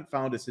 I haven't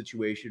found a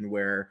situation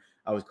where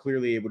I was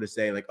clearly able to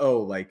say like, oh,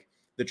 like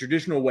the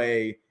traditional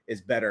way is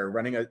better.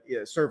 Running a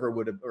server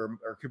would have, or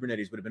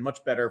Kubernetes would have been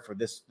much better for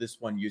this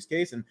one use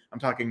case. And I'm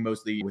talking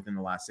mostly within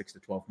the last 6 to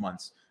 12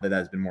 months that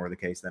has been more the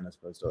case than as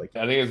opposed to like.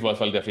 I think it's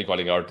worthwhile definitely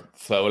calling out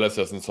serverless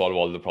doesn't solve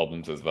all the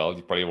problems as well.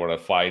 You probably want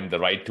to find the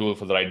right tool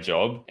for the right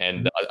job.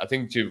 And I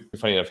think,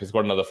 funny enough, he's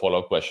got another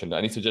follow-up question.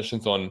 Any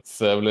suggestions on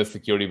serverless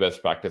security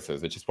best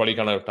practices, which is probably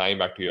kind of tying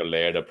back to your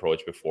layered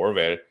approach before,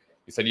 where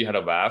you said you had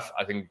a WAF.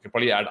 I think you could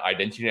probably add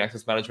identity and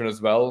access management as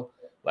well.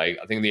 Like,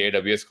 I think the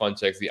AWS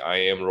context, the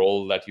IAM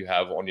role that you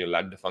have on your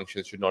Lambda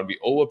functions should not be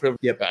overprivileged.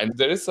 Yep. And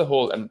there is a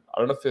whole, and I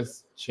don't know if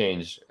this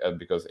changed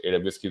because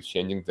AWS keeps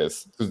changing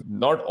this, because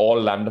not all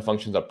Lambda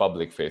functions are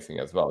public facing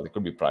as well. They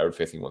could be private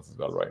facing ones as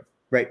well, right?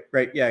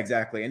 Right. Yeah,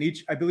 exactly. And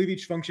I believe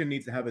each function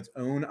needs to have its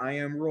own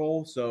IAM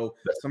role. So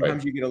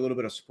sometimes you get a little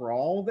bit of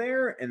sprawl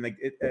there. And like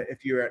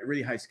if you're at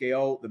really high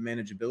scale, the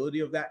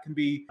manageability of that can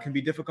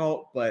be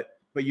difficult, but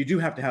you do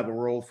have to have a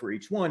role for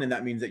each one. And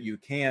that means that you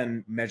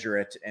can measure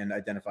it and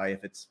identify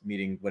if it's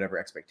meeting whatever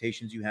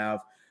expectations you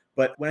have.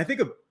 But when I think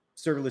of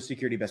serverless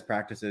security best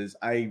practices,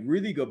 I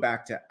really go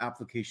back to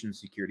application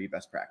security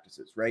best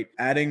practices, right?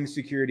 Adding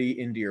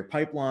security into your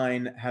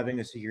pipeline, having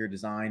a secure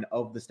design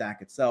of the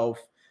stack itself,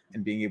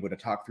 and being able to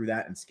talk through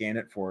that and scan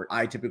it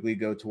I typically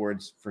go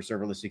towards, for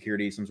serverless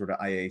security, some sort of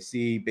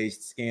IAC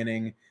based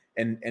scanning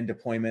and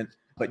deployment.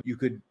 But you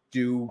could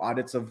do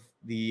audits of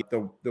the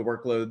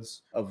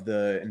workloads of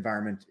the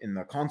environment in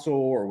the console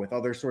or with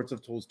other sorts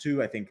of tools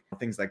too. I think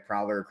things like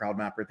Prowler,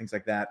 CrowdMapper, things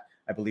like that,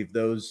 I believe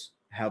those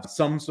have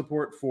some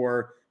support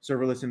for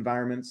serverless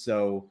environments.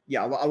 So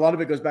yeah, a lot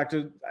of it goes back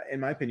to, in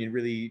my opinion,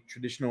 really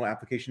traditional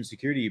application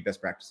security best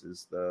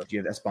practices.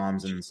 You have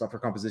SBOMs and software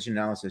composition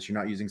analysis. You're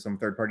not using some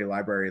third-party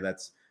library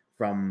that's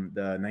from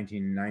the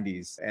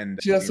 1990s. And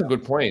that's a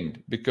good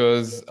point,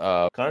 because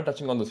kind of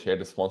touching on the shared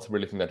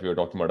responsibility thing that we were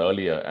talking about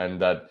earlier, and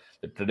that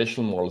the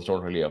traditional models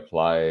don't really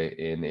apply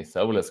in a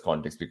serverless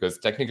context, because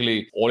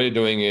technically all you're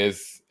doing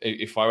is,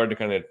 if I were to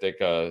kind of take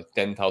a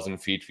 10,000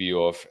 feet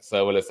view of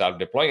serverless app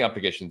deploying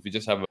applications, we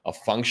just have a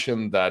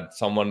function that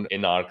someone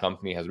in our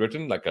company has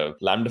written, like a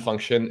Lambda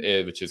function,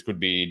 which could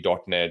be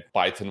 .NET,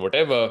 Python,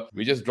 whatever.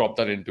 We just drop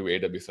that into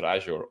AWS or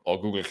Azure or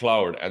Google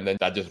Cloud, and then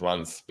that just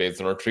runs based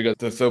on a trigger.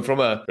 So from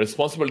a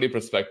responsibility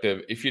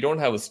perspective, if you don't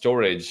have a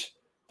storage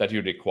that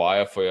you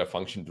require for your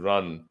function to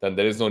run, then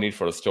there is no need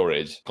for a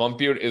storage.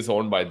 Compute is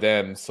owned by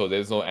them, so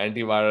there's no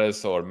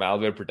antivirus or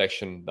malware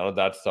protection. None of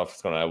that stuff is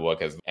going to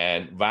work as well.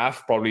 And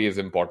WAF probably is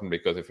important,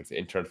 because if it's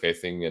internet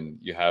facing and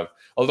you have,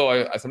 although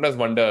I sometimes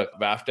wonder,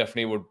 WAF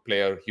definitely would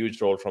play a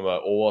huge role from a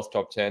OWASP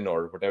top 10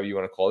 or whatever you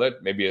want to call it.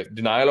 Maybe a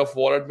denial of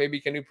wallet, maybe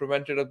can you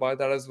prevent it by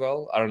that as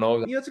well? I don't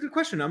know. Yeah, that's a good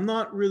question. I'm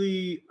not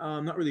really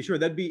sure.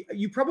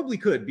 You probably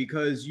could,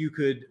 because you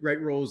could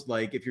write roles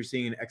like if you're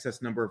seeing an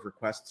excess number of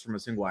requests from a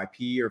single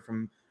IP or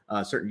from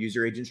a certain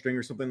user agent string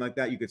or something like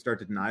that, you could start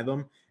to deny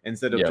them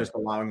instead of just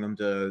allowing them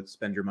to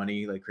spend your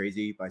money like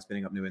crazy by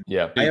spinning up new.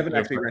 I haven't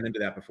actually run into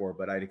that before,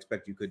 but I'd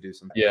expect you could do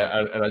something.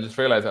 Yeah, and I just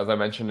realized, as I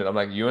mentioned it, I'm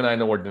like, you and I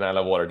know what denial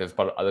of wallet is,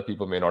 but other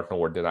people may not know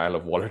what denial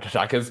of wallet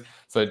attack is.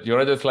 So do you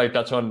want to just like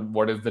touch on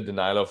what is the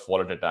denial of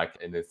wallet attack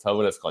in the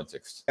serverless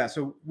context? Yeah,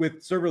 so with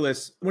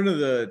serverless, one of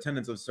the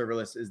tenets of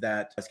serverless is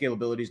that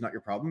scalability is not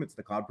your problem. It's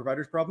the cloud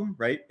provider's problem,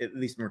 right? At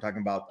least when we're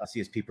talking about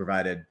CSP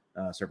provided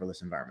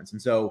serverless environments.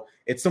 And so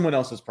it's someone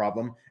else's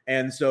problem.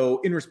 And so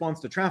in response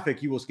to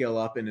traffic, you will scale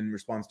up, and in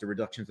response to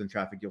reductions in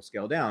traffic, you'll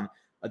scale down.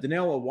 A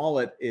denial of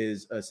wallet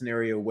is a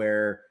scenario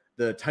where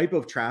the type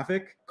of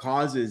traffic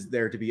causes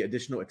there to be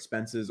additional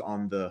expenses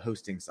on the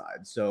hosting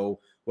side. So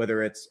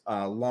whether it's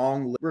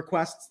long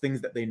requests, things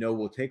that they know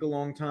will take a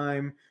long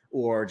time,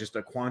 or just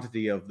a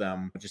quantity of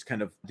them, just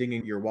kind of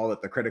dinging your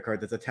wallet, the credit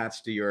card that's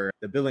attached to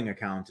the billing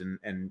account,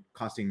 and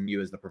costing you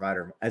as the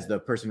provider, as the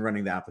person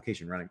running the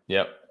application running.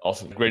 Yeah,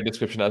 awesome. Great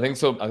description. I think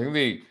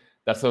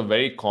that's a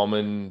very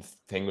common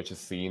thing which is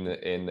seen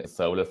in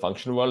serverless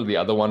function world. The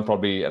other one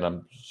probably, and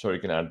I'm sure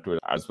you can add to it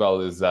as well,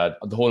 is that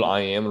the whole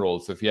IAM role.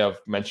 So if you have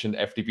mentioned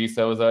FTP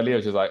servers earlier,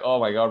 which is like, oh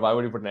my God, why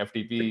would you put an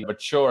FTP?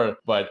 But sure.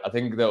 But I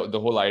think the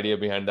whole idea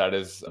behind that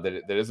is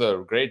there is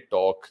a great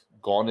talk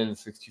gone in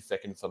 60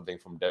 seconds something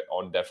from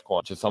on DEF CON,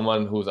 which is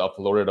someone who's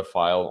uploaded a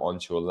file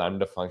onto a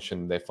Lambda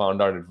function. They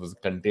found out it was a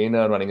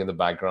container running in the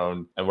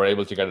background, and were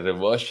able to get a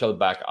reverse shell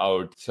back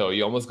out. So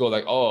you almost go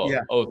like,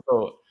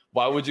 so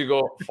why would you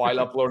go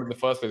file upload in the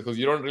first place? Because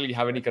you don't really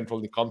have any control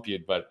of the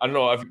compute. But I don't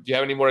know, do you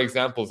have any more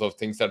examples of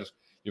things that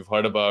you've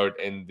heard about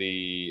in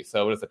the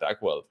serverless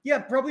attack world. Yeah,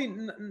 probably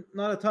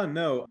not a ton.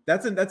 No,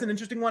 that's an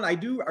interesting one. I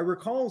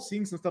recall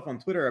seeing some stuff on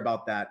Twitter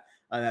about that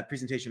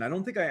presentation. I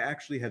don't think I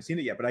actually have seen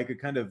it yet, but I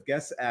could kind of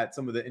guess at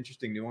some of the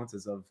interesting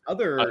nuances of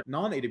other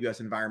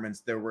non-AWS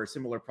environments. There were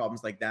similar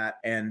problems like that,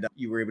 and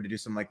you were able to do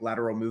some like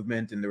lateral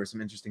movement, and there were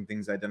some interesting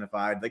things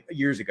identified like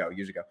years ago.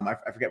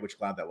 I forget which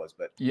cloud that was,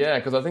 but yeah,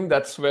 because I think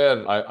that's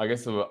where I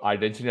guess the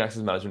identity and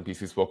access management piece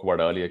we spoke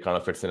about earlier kind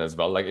of fits in as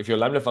well. Like if your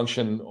Lambda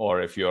function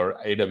or if your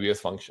AWS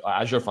function,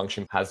 Azure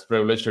function has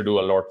privilege to do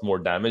a lot more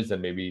damage,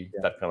 then maybe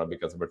that kind of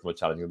becomes a bit more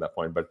challenging at that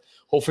point. But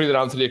hopefully that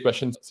answered your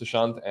question,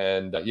 Sushant.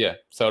 And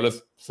serverless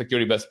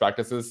security best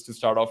practices to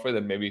start off with,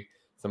 and maybe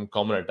some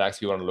common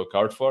attacks you want to look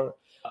out for.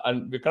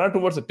 And we're kind of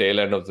towards the tail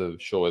end of the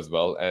show as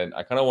well. And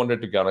I kind of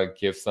wanted to kind of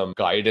give some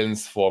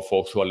guidance for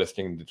folks who are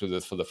listening to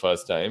this for the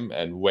first time,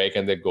 and where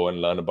can they go and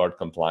learn about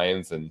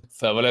compliance and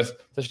serverless,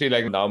 especially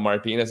like now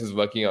Martinez is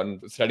working on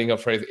setting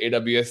up for his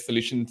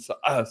AWS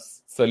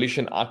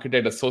solution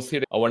architect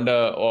associate. I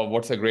wonder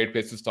what's a great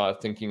place to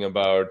start thinking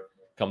about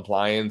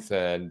compliance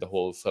and the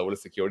whole serverless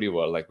security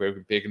world. Like where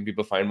can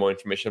people find more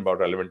information about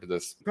relevant to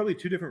this? Probably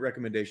two different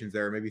recommendations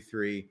there, maybe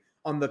three.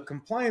 On the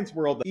compliance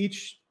world,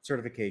 each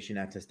certification,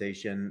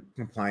 attestation,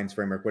 compliance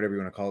framework, whatever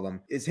you want to call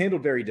them, is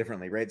handled very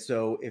differently, right?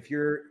 So if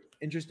you're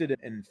interested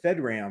in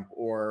FedRAMP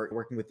or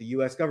working with the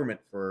US government,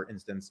 for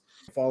instance,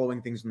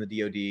 following things from the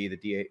DoD,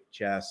 the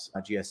DHS,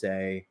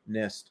 GSA,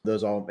 NIST,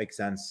 those all make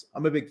sense.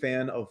 I'm a big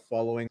fan of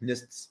following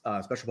NIST's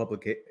special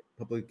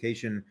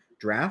publication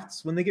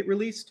drafts when they get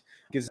released.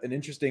 It gives an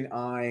interesting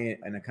eye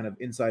and a kind of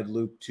inside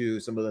loop to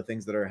some of the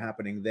things that are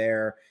happening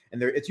there.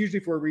 And it's usually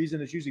for a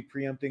reason. It's usually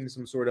preempting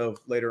some sort of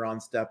later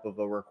on step of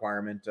a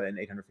requirement in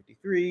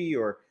 853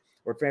 or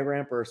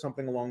FedRAMP or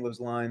something along those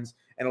lines.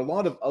 And a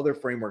lot of other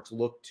frameworks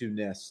look to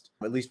NIST,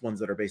 at least ones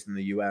that are based in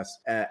the US,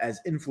 as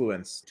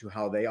influence to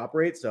how they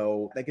operate.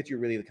 So that gets you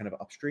really kind of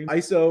upstream.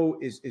 ISO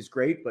is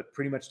great, but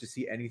pretty much to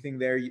see anything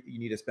there, you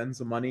need to spend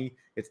some money.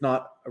 It's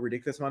not a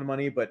ridiculous amount of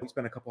money, but we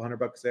spend a couple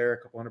 $100 there, a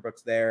couple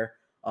 $100 there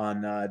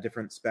on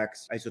different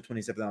specs. ISO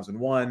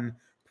 27001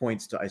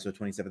 points to ISO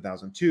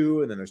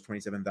 27002, and then there's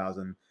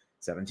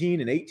 27017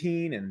 and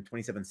 18 and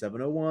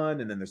 27701,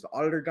 and then there's the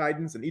auditor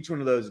guidance, and each one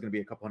of those is going to be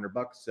a couple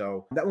 $100.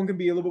 So that one can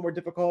be a little bit more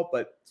difficult,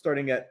 but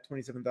starting at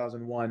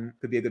 27001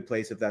 could be a good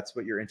place if that's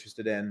what you're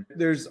interested in.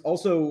 There's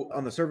also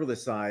on the serverless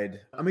side,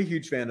 I'm a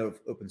huge fan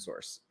of open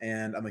source,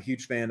 and I'm a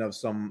huge fan of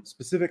some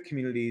specific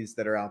communities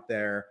that are out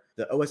there.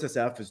 The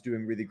OSSF is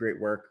doing really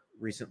great work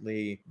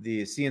recently,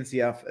 the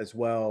CNCF as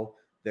well.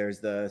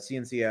 There's the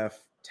CNCF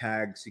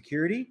Tag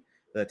Security,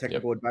 the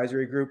technical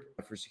advisory group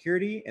for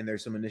security, and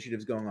there's some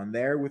initiatives going on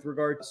there with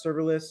regard to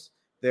serverless.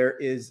 There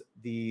is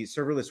the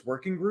serverless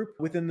working group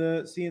within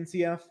the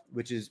CNCF,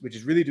 which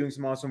is really doing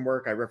some awesome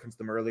work. I referenced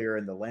them earlier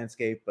in the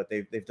landscape, but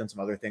they've done some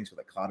other things with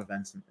like cloud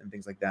events and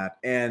things like that.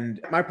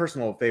 And my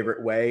personal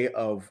favorite way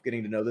of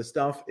getting to know this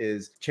stuff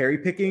is cherry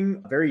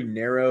picking very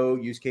narrow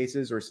use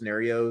cases or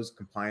scenarios,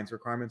 compliance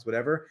requirements,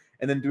 whatever,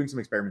 and then doing some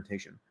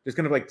experimentation. Just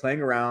kind of like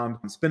playing around,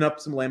 spin up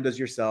some Lambdas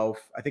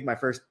yourself. I think my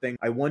first thing,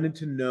 I wanted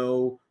to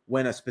know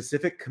when a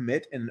specific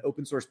commit in an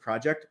open source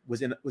project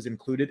was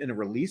included in a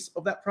release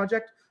of that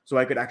project, so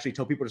I could actually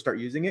tell people to start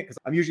using it. Because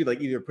I'm usually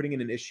like either putting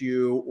in an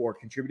issue or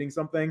contributing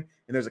something,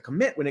 and there's a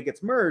commit when it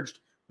gets merged,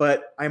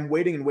 but I'm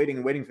waiting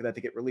for that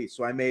to get released.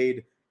 So I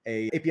made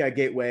a API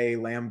gateway,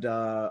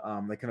 Lambda,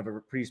 like kind of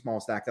a pretty small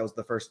stack. That was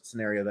the first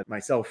scenario that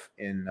myself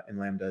in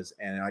Lambdas,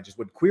 and I just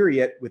would query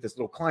it with this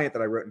little client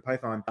that I wrote in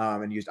Python,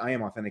 and used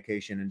IAM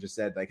authentication and just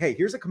said like, hey,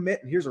 here's a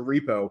commit and here's a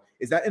repo.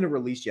 Is that in a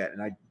release yet?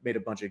 And I made a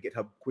bunch of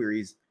GitHub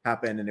queries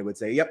happen, and it would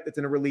say, yep, it's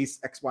in a release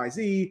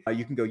XYZ.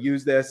 You can go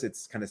use this.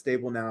 It's kind of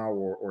stable now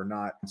or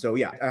not. So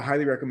yeah, I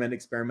highly recommend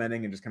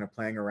experimenting and just kind of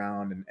playing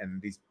around and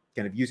these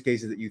kind of use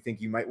cases that you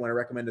think you might want to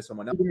recommend to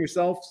someone else.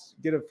 Yourself,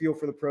 get a feel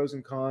for the pros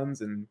and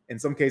cons, and in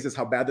some cases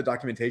how bad the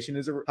documentation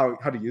is or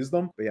how to use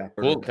them. But yeah.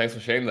 Cool. Thanks for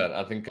sharing that.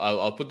 I think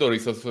I'll put the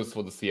resources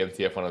for the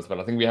CNCF on as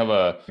well. I think we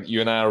have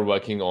you and I are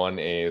working on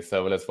a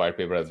serverless white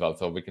paper as well.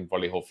 So we can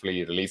probably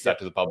hopefully release that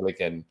to the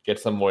public and get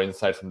some more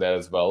insights from there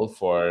as well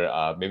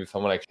for maybe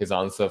someone like his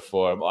answer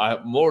for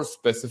a more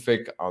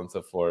specific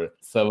answer for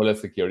serverless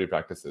security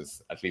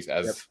practices, at least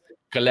as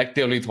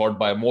collectively thought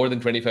by more than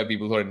 25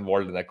 people who are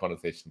involved in that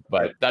conversation.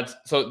 But that's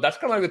kind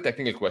of like the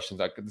technical questions.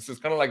 Like, this is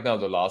kind of like now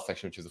the last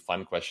section, which is the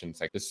fun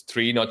questions. Like there's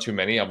three, not too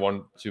many. I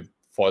want to,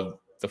 for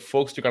the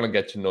folks to kind of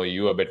get to know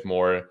you a bit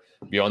more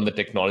beyond the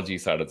technology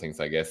side of things,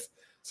 I guess.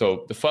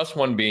 So the first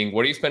one being,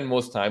 what do you spend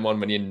most time on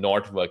when you're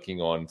not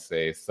working on,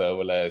 say,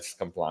 serverless,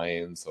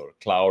 compliance, or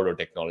cloud or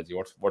technology?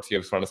 What's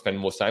you trying to spend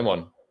most time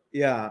on?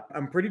 Yeah,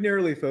 I'm pretty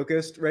narrowly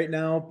focused right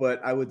now, but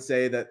I would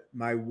say that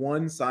my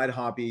one side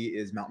hobby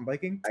is mountain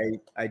biking.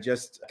 I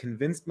just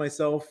convinced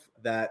myself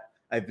that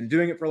I've been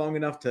doing it for long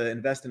enough to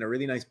invest in a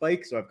really nice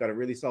bike. So I've got a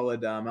really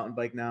solid mountain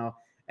bike now,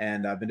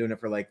 and I've been doing it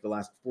for like the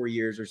last 4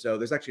 years or so.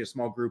 There's actually a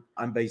small group.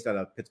 I'm based out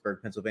of Pittsburgh,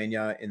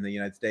 Pennsylvania in the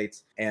United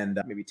States, and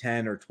maybe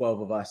 10 or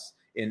 12 of us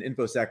in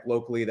InfoSec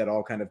locally that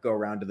all kind of go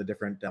around to the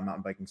different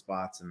mountain biking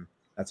spots, and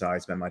that's how I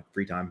spend my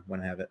free time when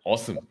I have it.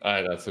 Awesome.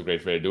 That's a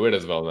great way to do it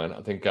as well, man.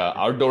 I think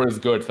outdoor is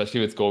good, especially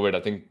with COVID. I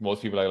think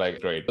most people are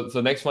like, great. So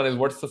next one is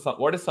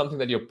what is something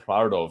that you're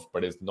proud of,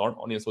 but is not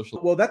on your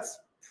social? Well, that's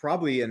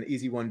probably an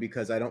easy one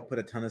because I don't put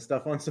a ton of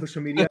stuff on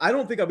social media. I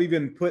don't think I've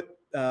even put,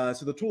 so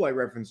the tool I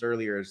referenced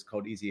earlier is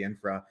called Easy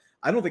Infra.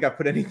 I don't think I've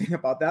put anything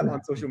about that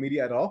on social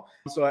media at all.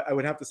 So I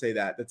would have to say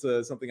that that's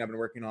something I've been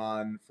working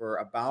on for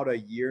about a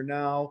year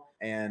now.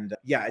 And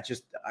yeah, it's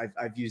just,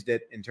 I've used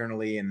it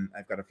internally and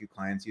I've got a few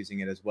clients using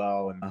it as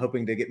well and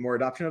hoping to get more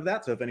adoption of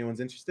that. So if anyone's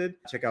interested,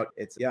 check out,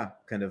 it's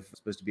kind of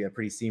supposed to be a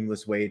pretty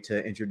seamless way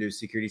to introduce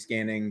security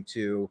scanning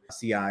to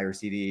CI or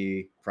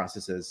CD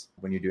processes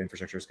when you do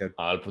infrastructure as code.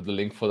 I'll put the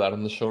link for that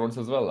in the show notes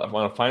as well. I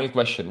want a final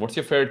question. What's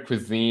your favorite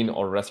cuisine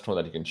or restaurant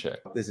that you can share?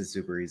 This is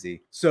super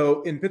easy.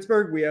 So in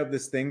Pittsburgh, we have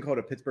this thing called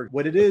a Pittsburgh.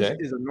 What it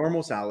is a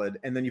normal salad,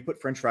 and then you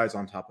put French fries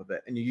on top of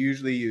it. And you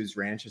usually use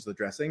ranch as the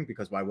dressing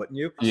because why wouldn't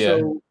you?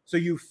 Yeah. So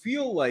you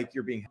feel like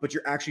but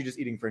you're actually just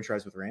eating French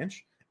fries with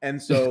ranch.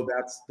 And so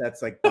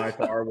that's like by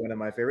far one of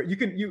my favorite.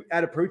 You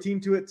add a protein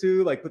to it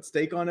too, like put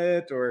steak on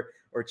it or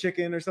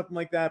chicken or something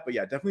like that. But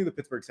yeah, definitely the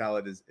Pittsburgh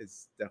salad is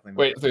definitely.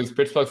 Wait, so is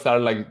Pittsburgh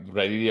salad like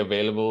readily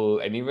available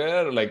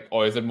anywhere? Like,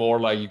 or is it more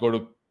like you go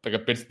to like a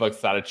Pittsburgh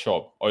salad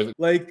shop, or is it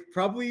like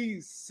probably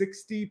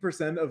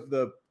 60% of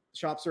the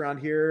shops around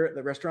here,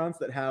 the restaurants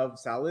that have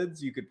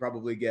salads, you could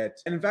probably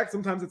get. And in fact,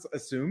 sometimes it's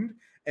assumed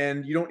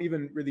and you don't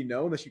even really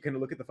know unless you kind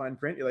of look at the fine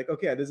print. You're like,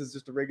 okay, this is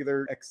just a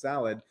regular X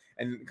salad,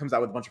 and it comes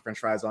out with a bunch of French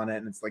fries on it,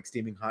 and it's like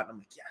steaming hot. And I'm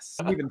like, yes,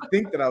 I didn't even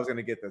think that I was going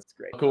to get this.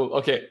 Great. Cool.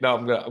 Okay, now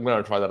I'm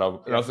gonna try that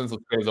out. Now since the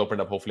space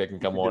opened up, hopefully I can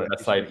come on that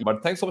side.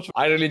 But thanks so much.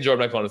 I really enjoyed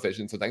my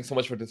conversation. So thanks so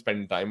much for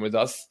spending time with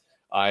us.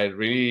 I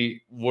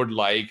really would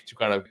like to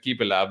kind of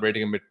keep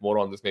elaborating a bit more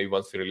on this, maybe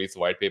once we release the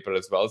white paper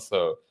as well.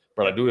 So,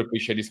 but I do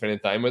appreciate you spending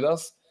time with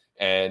us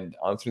and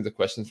answering the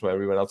questions from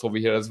everyone else over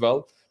here as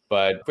well.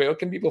 But where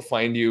can people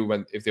find you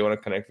if they want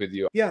to connect with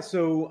you? Yeah,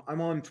 so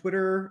I'm on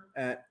Twitter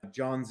at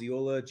John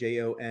Zeolla,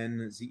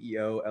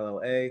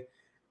 JONZEOLLA.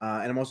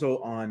 And I'm also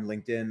on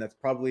LinkedIn. That's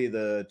probably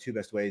the two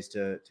best ways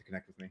to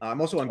connect with me. I'm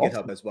also on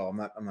GitHub as well.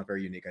 I'm not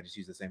very unique. I just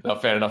use the same. No,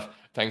 fair enough.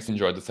 Thanks.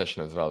 Enjoyed the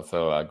session as well.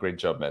 So great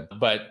job, man.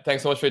 But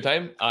thanks so much for your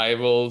time. I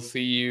will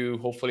see you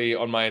hopefully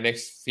on my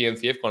next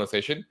CNCF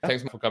conversation.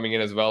 Thanks for coming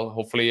in as well.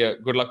 Hopefully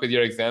good luck with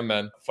your exam,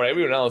 man. For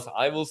everyone else,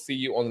 I will see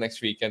you on the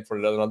next weekend for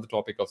another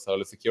topic of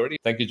serverless security.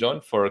 Thank you, John,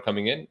 for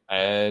coming in,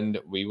 and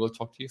we will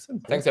talk to you soon.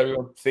 Thanks,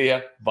 everyone. See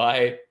ya.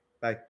 Bye.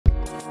 Bye.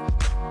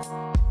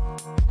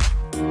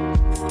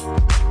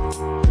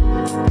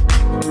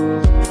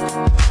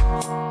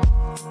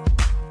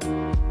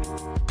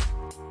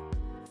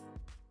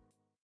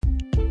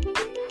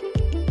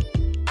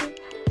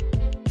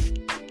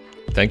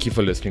 Thank you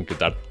for listening to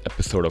that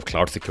episode of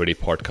Cloud Security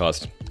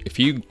Podcast. If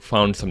you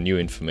found some new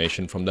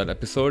information from that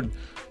episode,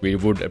 we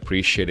would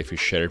appreciate if you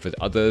share it with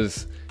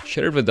others.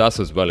 Share it with us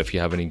as well if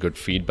you have any good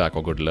feedback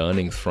or good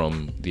learnings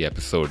from the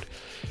episode.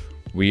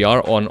 We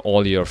are on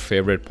all your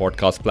favorite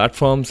podcast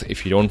platforms.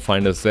 If you don't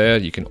find us there,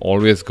 you can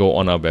always go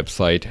on our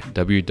website,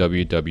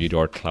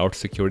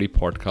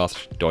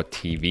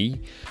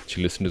 www.cloudsecuritypodcast.tv,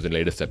 to listen to the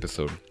latest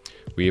episode.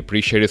 We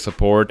appreciate your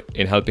support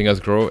in helping us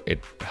grow.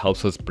 It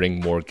helps us bring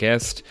more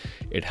guests.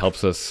 It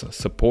helps us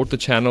support the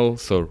channel.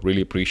 So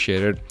really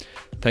appreciate it.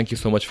 Thank you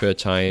so much for your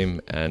time,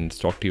 and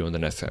talk to you on the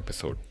next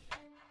episode.